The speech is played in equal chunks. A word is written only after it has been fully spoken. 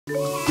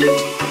Welcome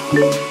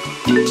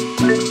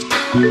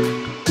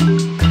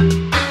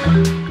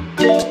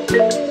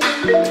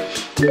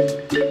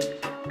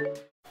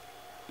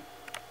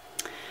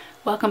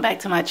back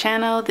to my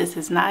channel. This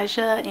is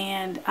Naja,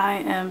 and I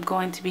am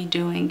going to be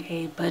doing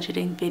a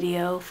budgeting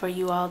video for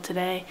you all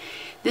today.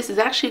 This is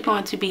actually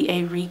going to be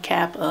a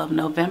recap of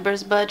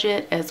November's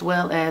budget, as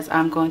well as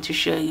I'm going to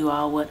show you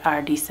all what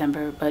our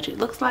December budget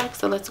looks like.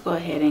 So let's go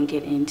ahead and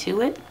get into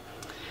it.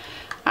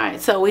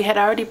 Alright, so we had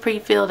already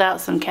pre-filled out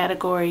some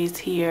categories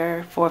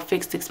here for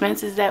fixed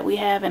expenses that we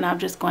have, and I'm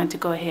just going to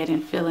go ahead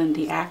and fill in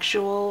the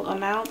actual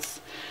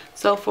amounts.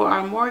 So for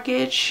our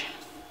mortgage,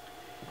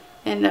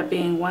 ended up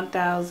being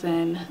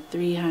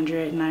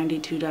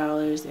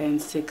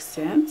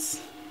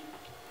 $1,392.06.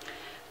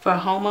 For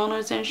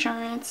homeowners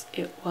insurance,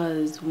 it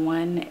was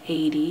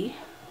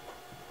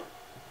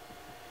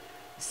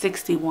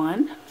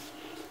 $180.61.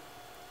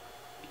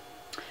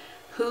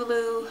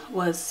 Hulu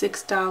was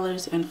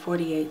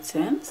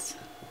 $6.48.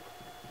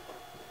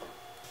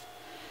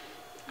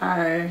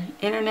 Our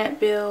internet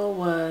bill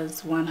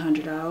was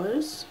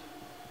 $100.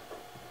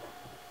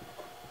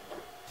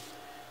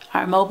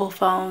 Our mobile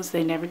phones,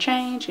 they never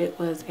change. It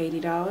was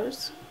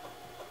 $80.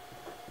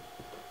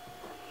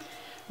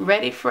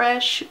 Ready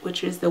Fresh,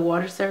 which is the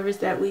water service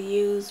that we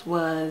use,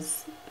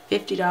 was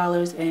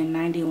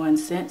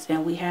 $50.91,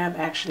 and we have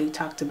actually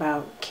talked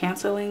about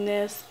canceling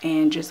this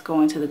and just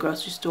going to the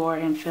grocery store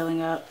and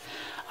filling up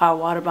our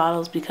water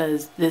bottles,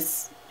 because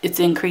it's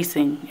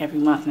increasing every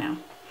month now.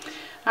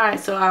 Alright,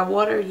 so our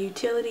water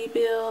utility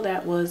bill,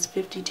 that was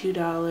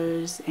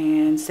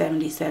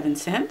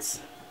 $52.77.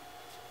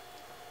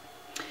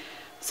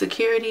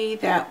 Security,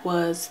 that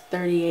was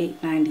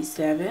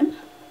 $38.97.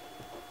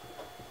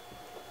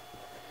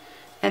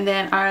 And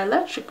then our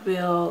electric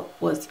bill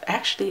was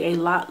actually a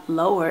lot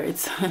lower.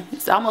 It's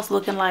almost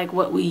looking like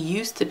what we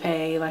used to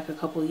pay like a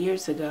couple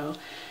years ago.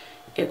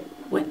 It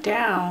went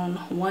down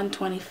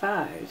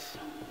 $125,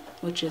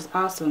 which is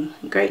awesome.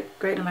 Great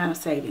amount of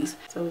savings.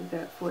 So we've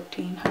got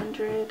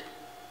 $1,400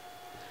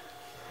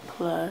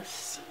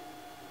 plus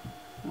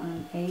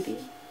 $180. Oh,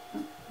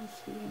 let's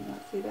see, you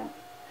not see that?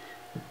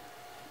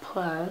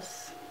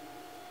 Plus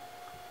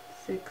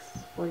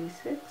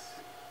 $646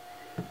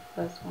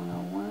 plus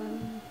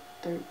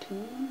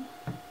 $101.13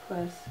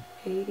 plus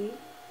 $80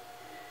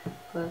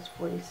 plus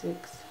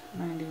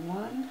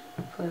 $46.91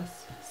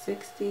 plus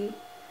 $60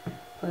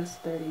 plus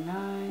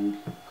 $39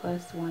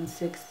 plus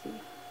 $160.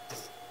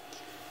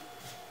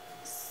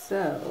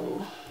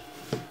 So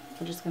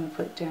I'm just going to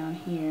put down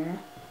here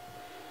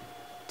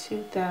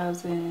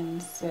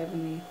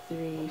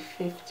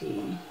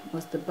 $2,073.50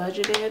 was the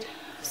budgeted.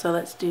 So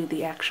let's do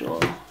the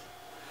actual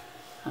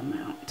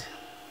amount.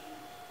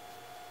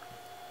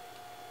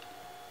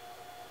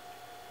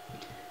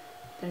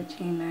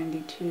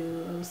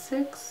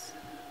 $1,392.06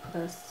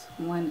 plus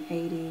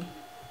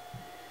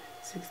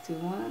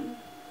 $180.61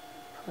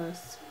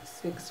 plus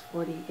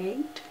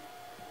 $648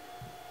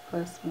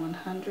 plus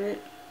 $100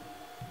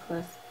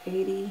 plus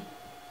 $80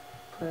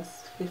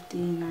 plus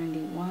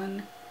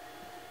 $50.91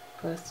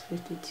 plus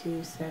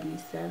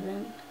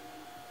 $52.77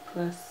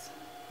 plus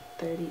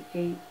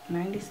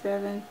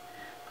 $38.97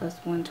 plus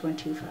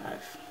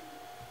 $125.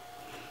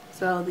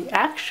 So the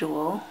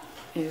actual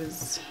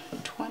is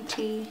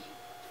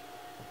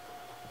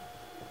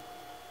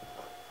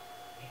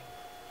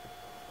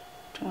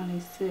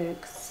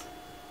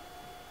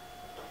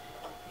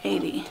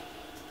 $26.80.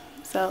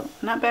 So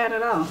not bad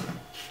at all.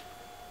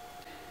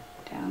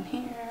 Down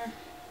here,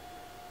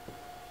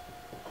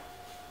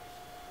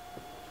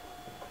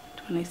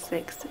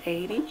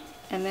 $26.80.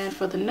 And then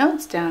for the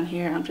notes down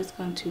here, I'm just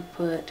going to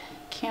put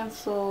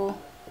cancel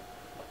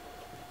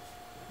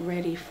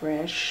Ready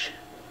Fresh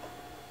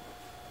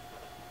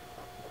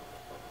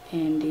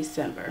in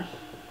December.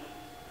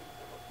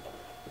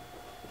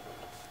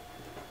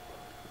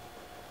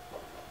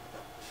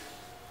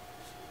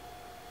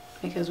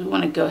 Because we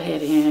want to go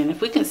ahead and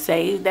if we can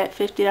save that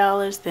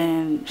 $50,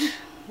 then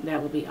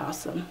that would be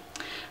awesome.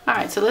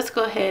 Alright, so let's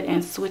go ahead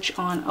and switch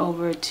on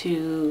over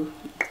to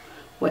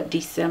what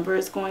December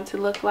is going to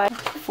look like.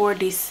 For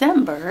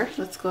December,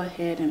 let's go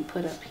ahead and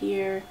put up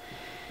here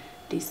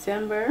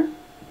December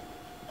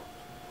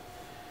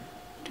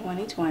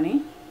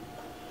 2020.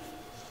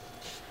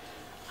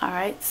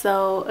 Alright,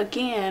 so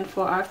again,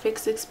 for our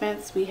fixed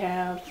expense, we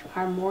have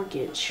our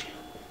mortgage.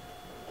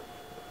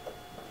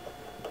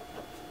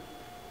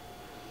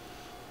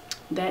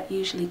 That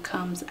usually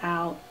comes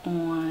out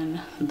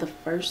on the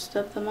 1st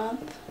of the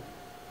month.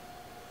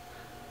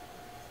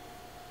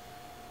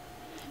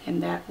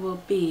 And that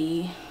will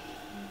be,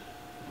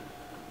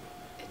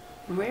 it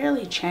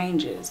rarely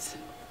changes.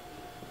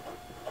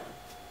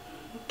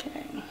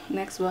 Okay,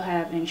 next we'll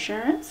have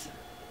insurance.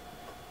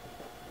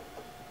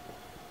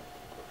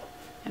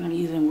 And I'm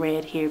using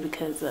red here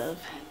because of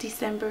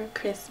December,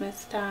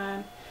 Christmas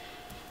time.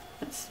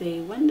 Let's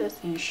see, when does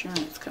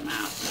insurance come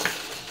out?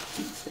 Let's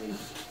see.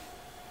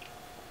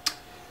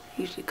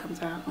 Usually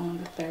comes out on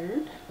the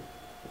 3rd.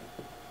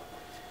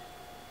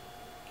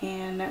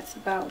 And that's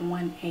about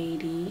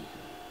 $180.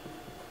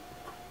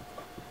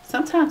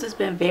 Sometimes it's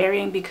been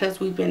varying because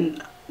we've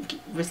been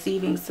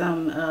receiving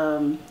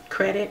some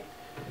credit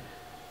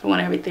for when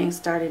everything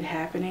started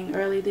happening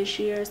early this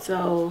year.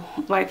 So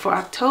like for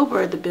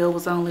October, the bill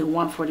was only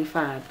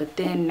 $145, but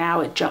then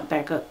now it jumped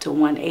back up to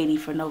 $180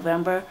 for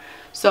November.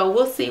 So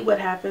we'll see what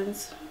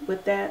happens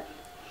with that.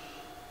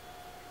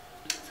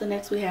 So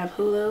next we have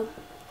Hulu,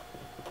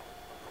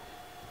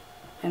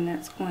 and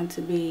that's going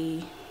to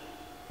be,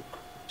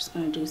 I'm just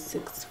going to do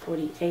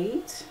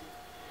 $648.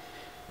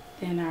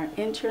 Then our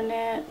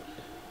internet,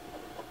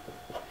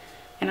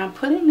 and I'm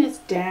putting this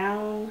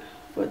down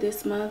for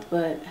this month,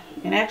 but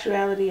in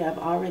actuality I've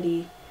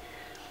already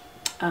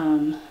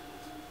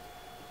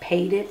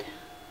paid it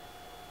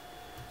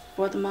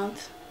for the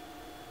month.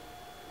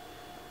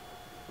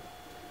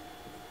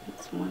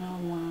 It's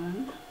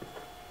 101,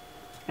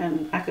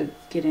 and I could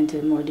get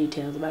into more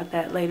details about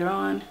that later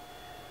on.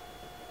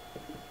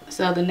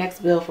 So the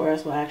next bill for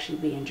us will actually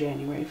be in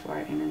January for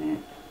our internet.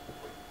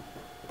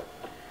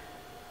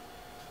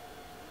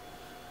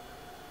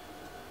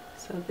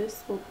 So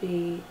this will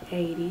be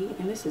 80,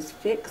 and this is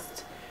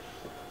fixed.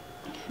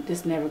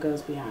 This never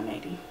goes beyond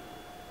 80.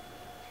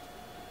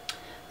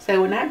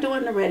 So we're not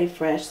doing the Ready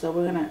Fresh, so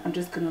I'm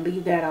just gonna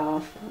leave that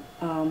off.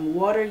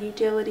 Water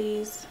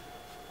utilities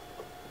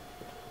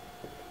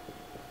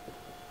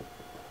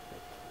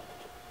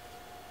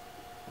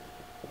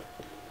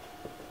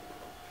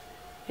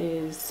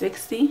is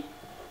 60.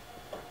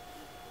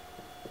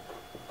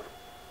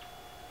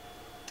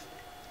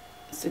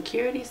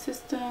 Security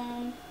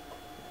system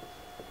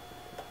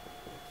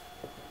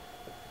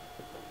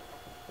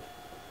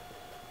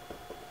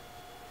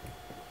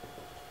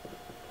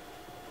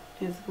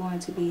is going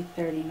to be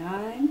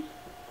 39.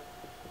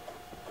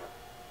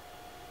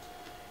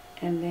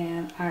 And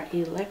then our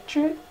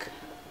electric,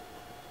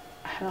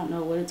 I don't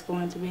know what it's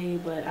going to be,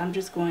 but I'm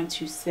just going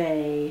to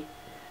say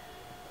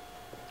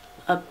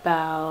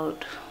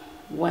about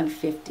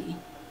 150.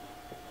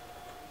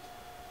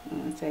 I'm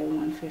going to say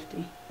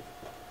 150.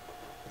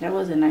 That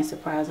was a nice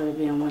surprise of it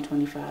being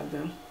 125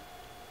 though.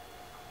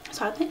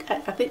 So I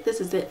think this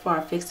is it for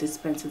our fixed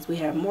expenses. We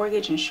have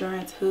mortgage,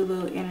 insurance,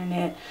 Hulu,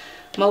 internet,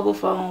 mobile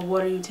phone,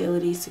 water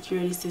utilities,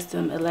 security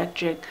system,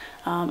 electric.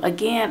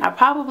 Again, I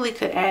probably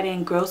could add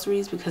in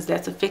groceries because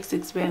that's a fixed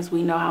expense.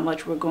 We know how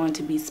much we're going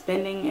to be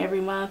spending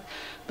every month.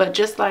 But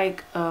just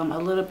like a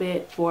little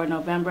bit for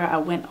November, I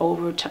went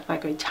over to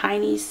like a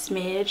tiny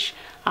smidge.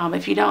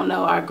 If you don't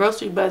know, our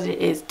grocery budget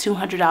is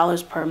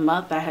 $200 per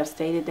month. I have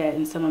stated that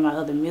in some of my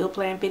other meal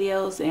plan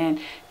videos.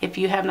 And if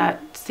you have not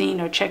seen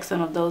or checked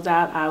some of those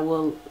out, I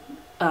will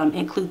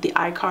include the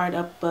iCard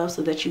up above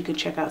so that you can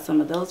check out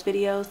some of those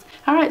videos.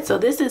 Alright, so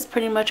this is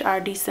pretty much our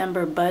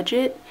December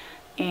budget,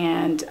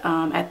 and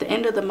at the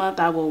end of the month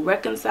I will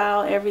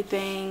reconcile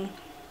everything,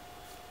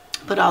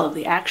 put all of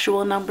the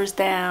actual numbers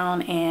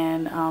down,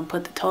 and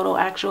put the total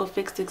actual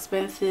fixed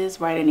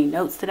expenses, write any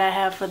notes that I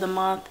have for the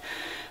month,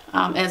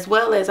 as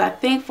well as I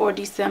think for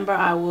December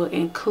I will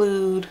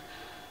include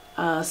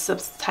some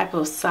type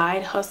of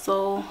side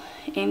hustle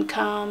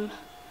income.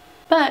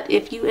 But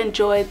if you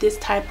enjoyed this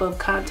type of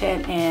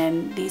content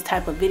and these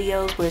type of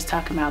videos where it's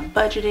talking about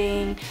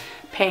budgeting,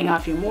 paying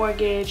off your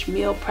mortgage,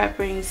 meal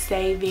prepping,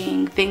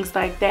 saving, things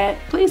like that,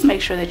 please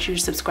make sure that you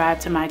subscribe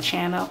to my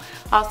channel.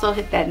 Also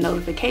hit that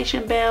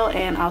notification bell,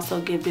 and also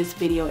give this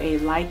video a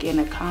like and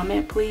a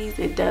comment, please.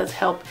 It does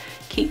help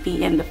keep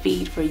me in the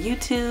feed for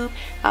YouTube,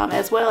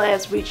 as well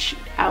as reach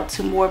out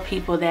to more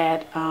people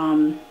that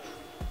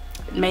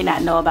may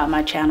not know about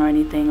my channel or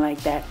anything like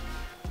that.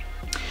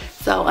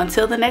 So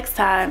until the next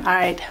time, all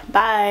right,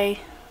 bye.